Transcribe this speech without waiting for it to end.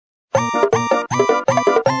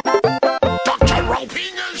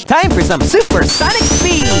some supersonic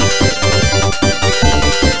speed!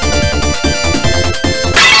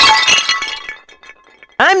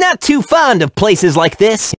 I'm not too fond of places like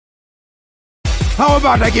this. How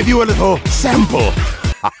about I give you a little sample?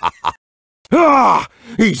 Ah,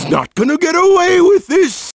 he's not gonna get away with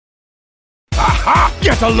this! Aha!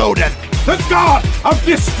 Get loaded! The god of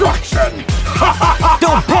destruction!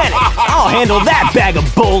 Don't panic! I'll handle that bag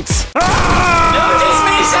of bolts! Notice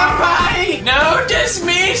me, senpai! Notice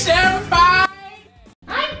me, senpai!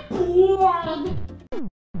 I'm bored!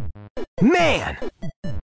 Man!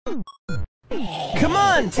 Come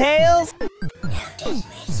on, Tails! Notice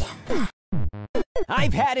me, senpai!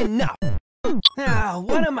 I've had enough! Now,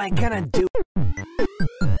 what am I gonna do?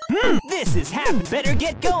 This is half. Better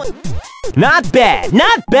get going! Not bad!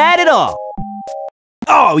 Not bad at all!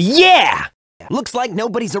 Oh, yeah! Looks like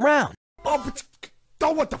nobody's around. Oh, but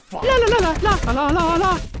oh, what the fuck? La la la la la la la la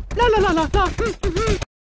la la la la la.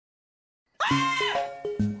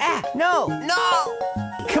 Ah, no, no!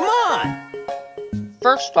 Come on!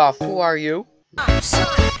 First off, who are you? I'm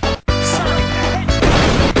Sonic! Sonic the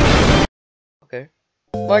Hedgehog! Okay.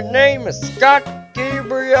 My name is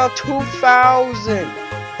GodGabriel2000.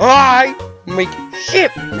 I make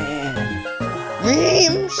ship Man.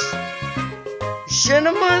 memes,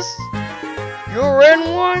 cinemas. You're in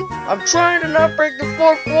one? I'm trying to not break the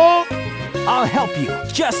fourth wall. I'll help you.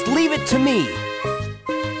 Just leave it to me.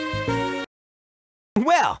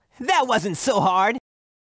 Well, that wasn't so hard.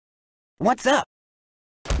 What's up?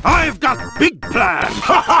 I've got big plans!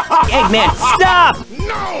 Eggman, stop!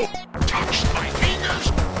 No! Touch my fingers!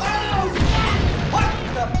 What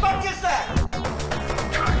the fuck is that?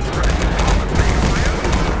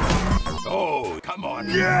 Oh, come on!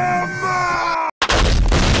 Yeah!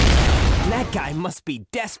 That guy must be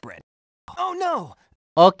desperate. Oh no!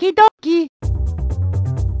 Okie dokie.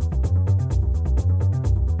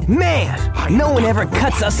 Man, no one ever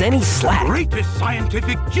cuts us any slack. Greatest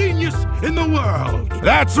scientific genius in the world!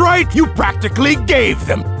 That's right! You practically gave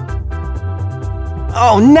them!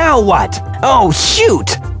 Oh, now what? Oh,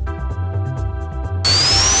 shoot!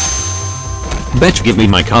 Bitch, give me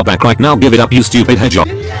my car back right now. Give it up, you stupid hedgehog.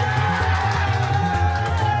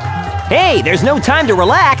 Hey, there's no time to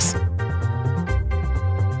relax.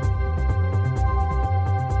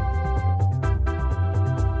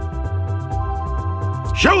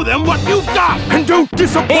 Show them what you've got, and don't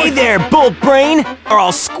disappoint! Hey there, Bolt Brain, or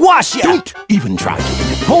I'll squash ya! Don't even try to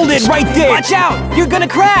manipulate. Hold it right there! Watch out! You're gonna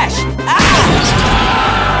crash! Ah!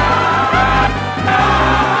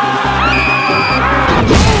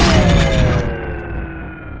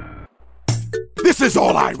 This is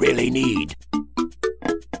all I really need.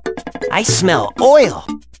 I smell oil.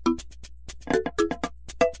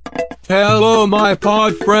 Hello, my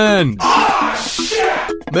pod friend.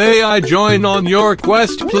 May I join on your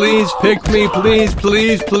quest? Please pick me, please,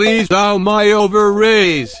 please, please. Thou my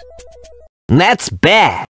ovaries. That's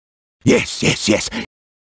bad. Yes, yes, yes.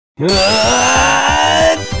 Hello,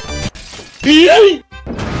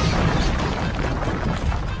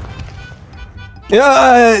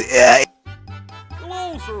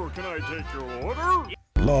 sir. Can I take your order?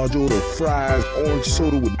 Large order of fries, orange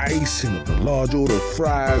soda with ice, and a large order of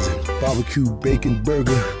fries and barbecue bacon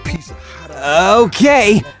burger, piece of hot.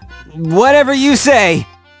 Okay, whatever you say.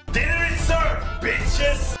 Dinner is served,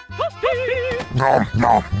 bitches! Nom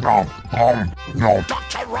nom nom nom nom.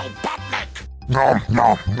 Dr. Robotnik! Nom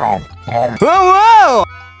nom nom nom Whoa, whoa!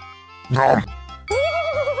 nom.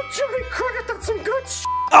 Oh, Jimmy Cricket, that's some good shit.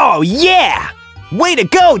 Oh, yeah! Way to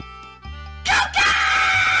go!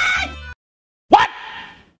 What?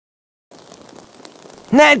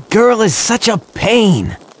 That girl is such a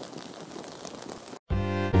pain.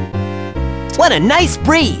 What a nice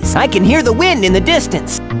breeze! I can hear the wind in the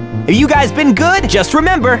distance. Have you guys been good? Just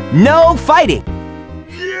remember, no fighting.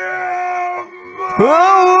 Yeah!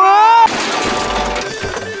 Whoa, whoa!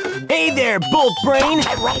 Hey there, Bolt Brain!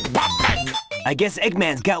 Dr. Robotnik! I guess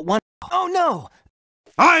Eggman's got one. Oh no!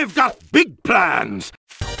 I've got big plans!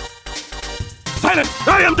 Silence!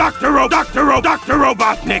 I am Dr.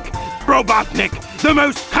 Robotnik! Robotnik, the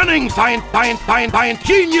most cunning science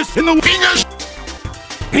genius in the genius!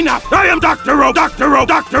 Enough! I am Dr.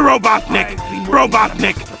 Robotnik!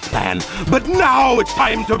 Robotnik plan. But now it's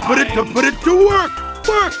time to put it to work!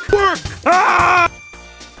 Work! Ah!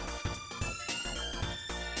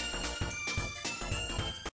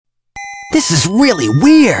 This is really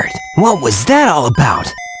weird. What was that all about?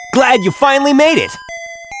 Glad you finally made it.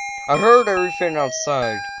 I heard everything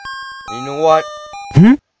outside. You know what?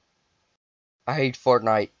 Hmm? I hate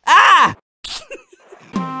Fortnite. Ah!